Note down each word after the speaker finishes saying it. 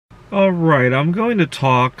Alright, I'm going to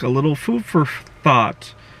talk a little food for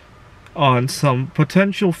thought on some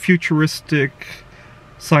potential futuristic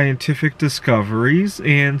scientific discoveries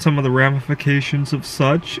and some of the ramifications of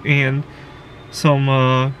such, and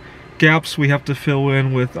some gaps we have to fill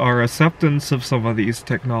in with our acceptance of some of these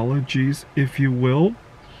technologies, if you will.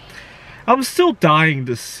 I'm still dying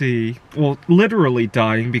to see, well, literally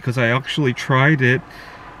dying because I actually tried it,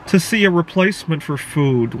 to see a replacement for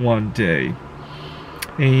food one day.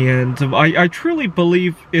 And I truly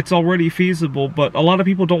believe it's already feasible, but a lot of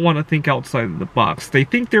people don't want to think outside of the box. They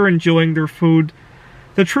think they're enjoying their food.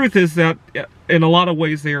 The truth is that in a lot of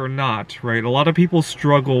ways they are not, right? A lot of people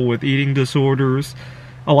struggle with eating disorders.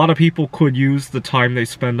 A lot of people could use the time they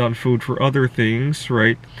spend on food for other things,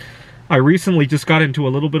 right? I recently just got into a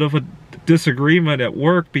little bit of a disagreement at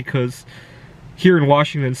work because here in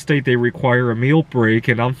Washington State they require a meal break,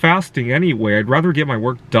 and I'm fasting anyway. I'd rather get my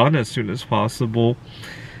work done as soon as possible.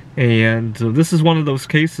 And this is one of those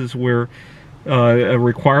cases where a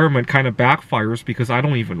requirement kind of backfires because I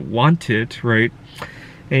don't even want it, right?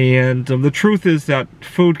 And the truth is that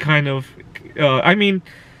food kind of, I mean,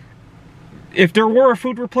 if there were a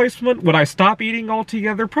food replacement, would I stop eating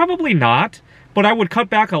altogether? Probably not, but I would cut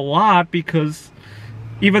back a lot because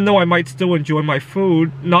even though I might still enjoy my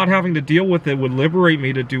food, not having to deal with it would liberate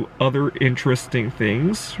me to do other interesting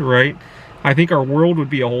things, right? I think our world would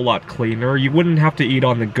be a whole lot cleaner. You wouldn't have to eat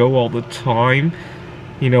on the go all the time.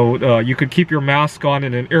 You know, you could keep your mask on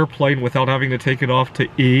in an airplane without having to take it off to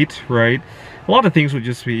eat, right? A lot of things would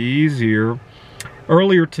just be easier.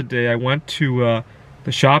 Earlier today, I went to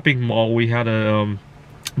the shopping mall. We had a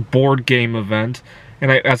board game event,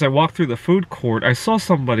 and as I walked through the food court, I saw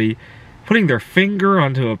somebody putting their finger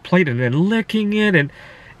onto a plate and then licking it, and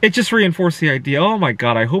it just reinforced the idea, oh my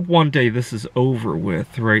god, I hope one day this is over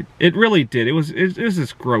with, right? It really did. It was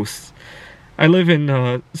just gross. I live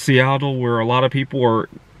in Seattle, where a lot of people are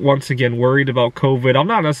once again worried about COVID. I'm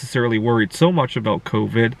not necessarily worried so much about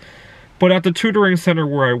COVID, but at the tutoring center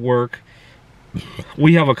where I work,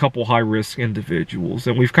 we have a couple high-risk individuals,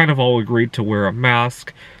 and we've kind of all agreed to wear a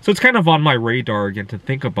mask. So it's kind of on my radar again to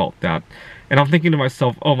think about that. And I'm thinking to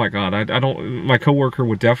myself, oh my god, I don't, my coworker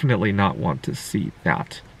would definitely not want to see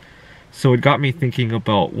that. So it got me thinking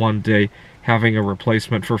about one day having a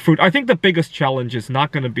replacement for food. I think the biggest challenge is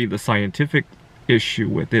not going to be the scientific issue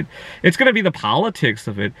with it. It's going to be the politics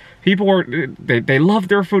of it. People are, they love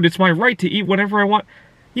their food. It's my right to eat whatever I want.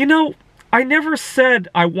 You know, I never said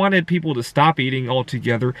I wanted people to stop eating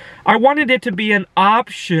altogether. I wanted it to be an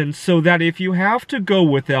option so that if you have to go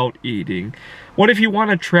without eating, what if you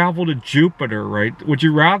want to travel to Jupiter, right? Would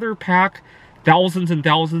you rather pack thousands and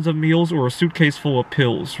thousands of meals or a suitcase full of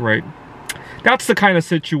pills, right? That's the kind of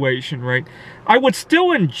situation, right? I would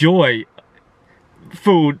still enjoy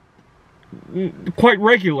food quite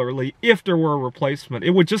regularly if there were a replacement.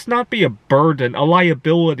 It would just not be a burden, a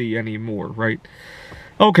liability anymore, right?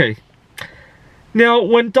 Okay. Now,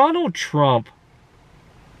 when Donald Trump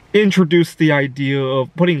introduced the idea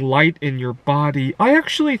of putting light in your body, I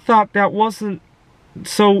actually thought that wasn't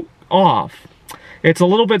so off. It's a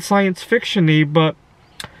little bit science fiction-y, but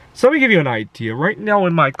so let me give you an idea. Right now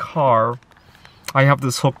in my car, I have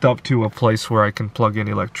this hooked up to a place where I can plug in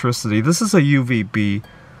electricity. This is a UVB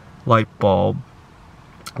light bulb.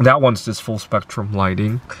 That one's just full spectrum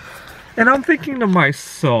lighting. And I'm thinking to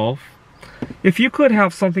myself, if you could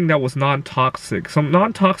have something that was non-toxic, some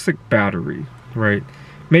non-toxic battery, right?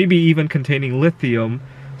 Maybe even containing lithium,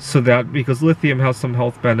 so that, because lithium has some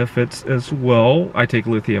health benefits as well. I take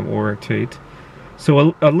lithium orotate.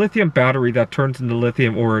 So a lithium battery that turns into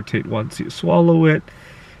lithium orotate once you swallow it.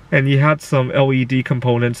 And you had some LED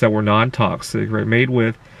components that were non-toxic, right? Made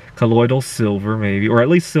with colloidal silver, maybe, or at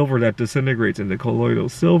least silver that disintegrates into colloidal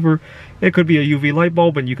silver. It could be a UV light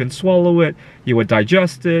bulb, and you can swallow it. You would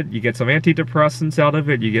digest it. You get some antidepressants out of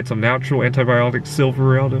it. You get some natural antibiotic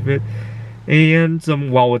silver out of it. And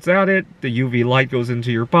while it's at it, the UV light goes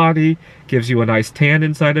into your body, gives you a nice tan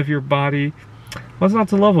inside of your body. What's not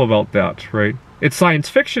to love about that, right? It's science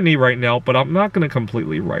fiction-y right now, but I'm not going to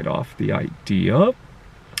completely write off the idea.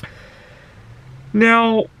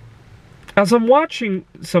 Now, as I'm watching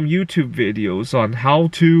some YouTube videos on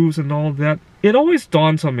how-tos and all that, it always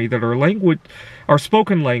dawns on me that our language, our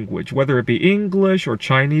spoken language, whether it be English or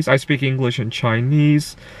Chinese, I speak English and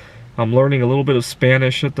Chinese. I'm learning a little bit of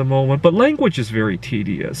Spanish at the moment, but language is very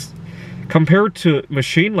tedious. Compared to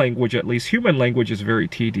machine language, at least, human language is very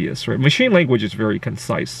tedious, right? Machine language is very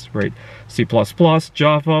concise, right? C++,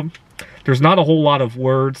 Java, there's not a whole lot of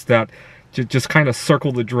words that just kind of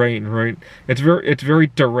circle the drain, right? It's very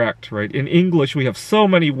direct, right? In English, we have so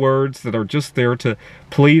many words that are just there to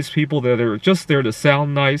please people, that are just there to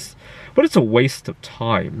sound nice, but it's a waste of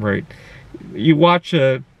time, right? You watch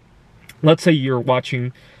let's say you're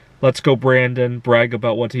watching Let's Go Brandon brag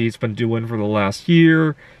about what he's been doing for the last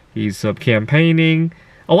year. He's campaigning.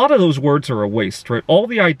 A lot of those words are a waste, right? All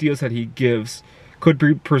the ideas that he gives could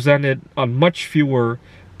be presented on much fewer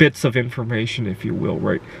bits of information, if you will,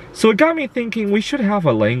 right? So it got me thinking we should have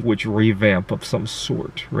a language revamp of some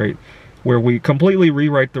sort, right? Where we completely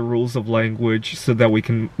rewrite the rules of language so that we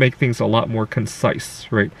can make things a lot more concise,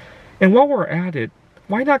 right? And while we're at it,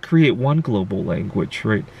 why not create one global language,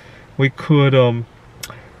 right? We could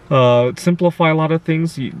simplify a lot of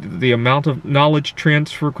things. The amount of knowledge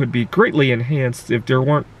transfer could be greatly enhanced if there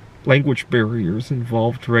weren't language barriers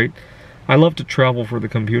involved, right? I love to travel for the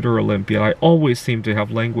Computer Olympiad. I always seem to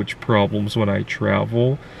have language problems when I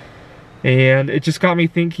travel. And it just got me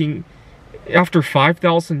thinking, after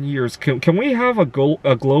 5,000 years, can we have a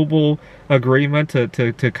global agreement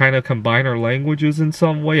to kind of combine our languages in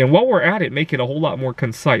some way? And while we're at it, make it a whole lot more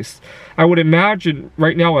concise. I would imagine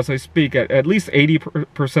right now as I speak, at least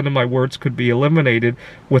 80% of my words could be eliminated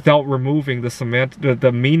without removing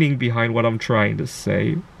the meaning behind what I'm trying to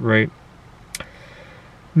say, right?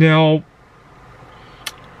 Now,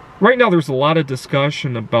 right now there's a lot of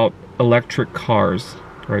discussion about electric cars,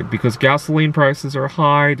 right? Because gasoline prices are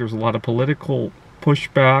high, there's a lot of political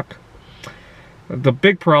pushback. The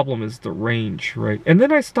big problem is the range, right? And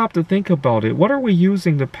then I stopped to think about it. What are we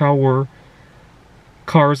using to power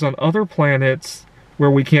cars on other planets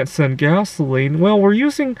where we can't send gasoline? Well, we're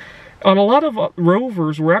using, on a lot of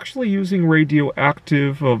rovers, we're actually using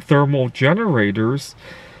radioactive thermal generators.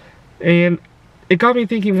 And it got me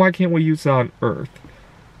thinking, why can't we use that on Earth?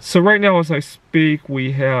 So right now, as I speak,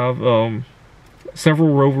 we have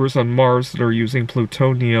several rovers on Mars that are using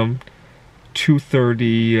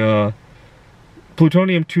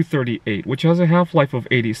plutonium-238, which has a half-life of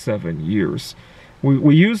 87 years.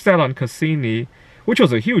 We used that on Cassini, which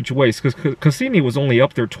was a huge waste, because Cassini was only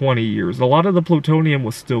up there 20 years. A lot of the plutonium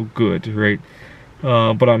was still good, right?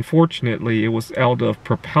 But unfortunately, it was out of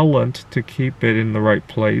propellant to keep it in the right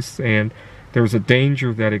place, and there was a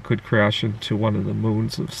danger that it could crash into one of the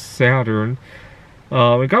moons of Saturn.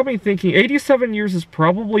 It got me thinking, 87 years is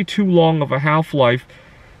probably too long of a half-life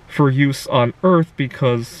for use on Earth,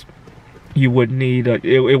 because you would need,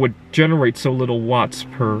 it would generate so little watts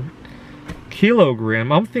per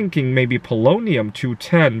kilogram. I'm thinking maybe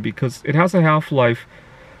polonium-210, because it has a half-life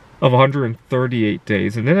of 138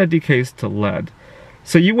 days, and then it decays to lead.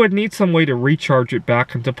 So you would need some way to recharge it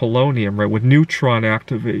back into polonium, right, with neutron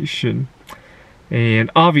activation.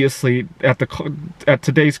 And obviously, at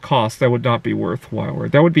today's cost, that would not be worthwhile,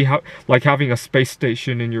 right? That would be like having a space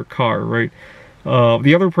station in your car, right?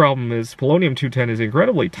 The other problem is polonium-210 is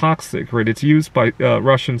incredibly toxic, right? It's used by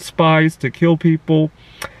Russian spies to kill people,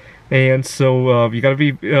 and so you gotta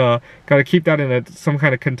keep that in some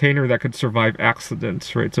kind of container that could survive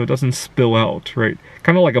accidents, right? So it doesn't spill out, right?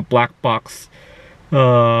 Kind of like a black box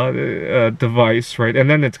device, right? And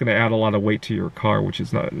then it's going to add a lot of weight to your car, which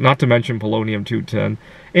is not to mention polonium-210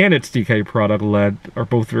 and its decay product lead are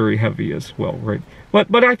both very heavy as well, right?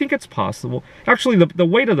 But I think it's possible. Actually, the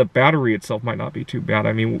weight of the battery itself might not be too bad.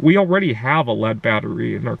 I mean, we already have a lead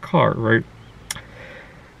battery in our car, right?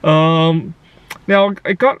 Now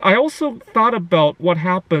I also thought about what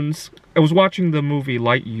happens. I was watching the movie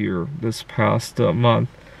Lightyear this past month,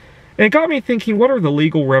 and it got me thinking, what are the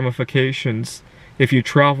legal ramifications if you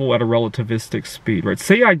travel at a relativistic speed, right?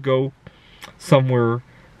 Say I go somewhere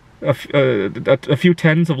a few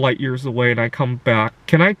tens of light years away and I come back.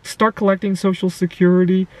 Can I start collecting Social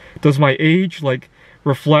Security? Does my age, like,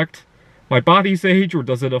 reflect my body's age, or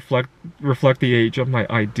does it reflect the age of my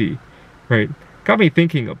ID, right? Got me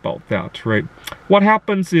thinking about that, right? What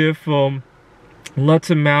happens if,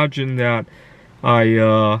 let's imagine that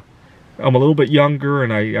I'm a little bit younger,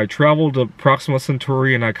 and I travel to Proxima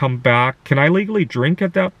Centauri, and I come back. Can I legally drink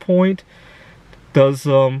at that point?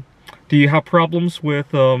 Do you have problems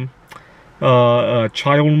with child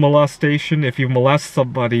molestation if you molest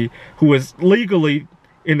somebody who is legally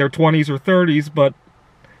in their 20s or 30s, but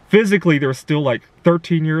physically they're still like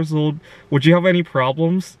 13 years old? Would you have any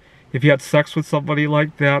problems if you had sex with somebody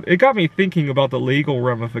like that? It got me thinking about the legal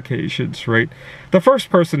ramifications, right? The first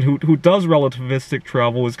person who does relativistic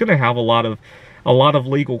travel is going to have a lot of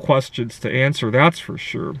legal questions to answer, that's for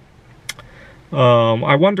sure.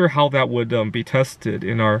 I wonder how that would be tested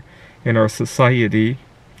in our society.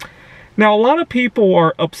 Now, a lot of people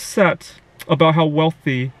are upset about how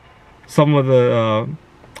wealthy some of the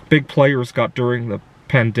big players got during the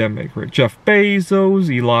pandemic, right? Jeff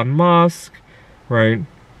Bezos, Elon Musk, right?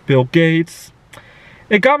 Bill Gates.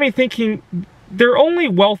 It got me thinking, they're only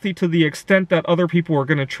wealthy to the extent that other people are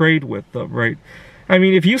going to trade with them, right? I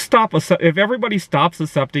mean, if everybody stops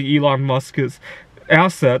accepting Elon Musk's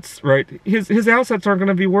assets, right, his assets aren't going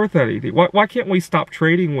to be worth anything. Why can't we stop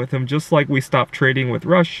trading with him just like we stopped trading with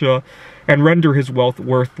Russia and render his wealth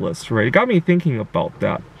worthless, right? It got me thinking about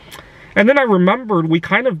that. And then I remembered we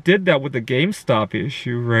kind of did that with the GameStop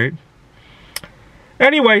issue, right?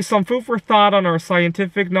 Anyway, some food for thought on our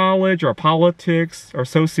scientific knowledge, our politics, our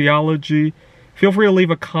sociology. Feel free to leave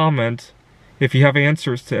a comment if you have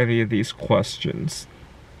answers to any of these questions.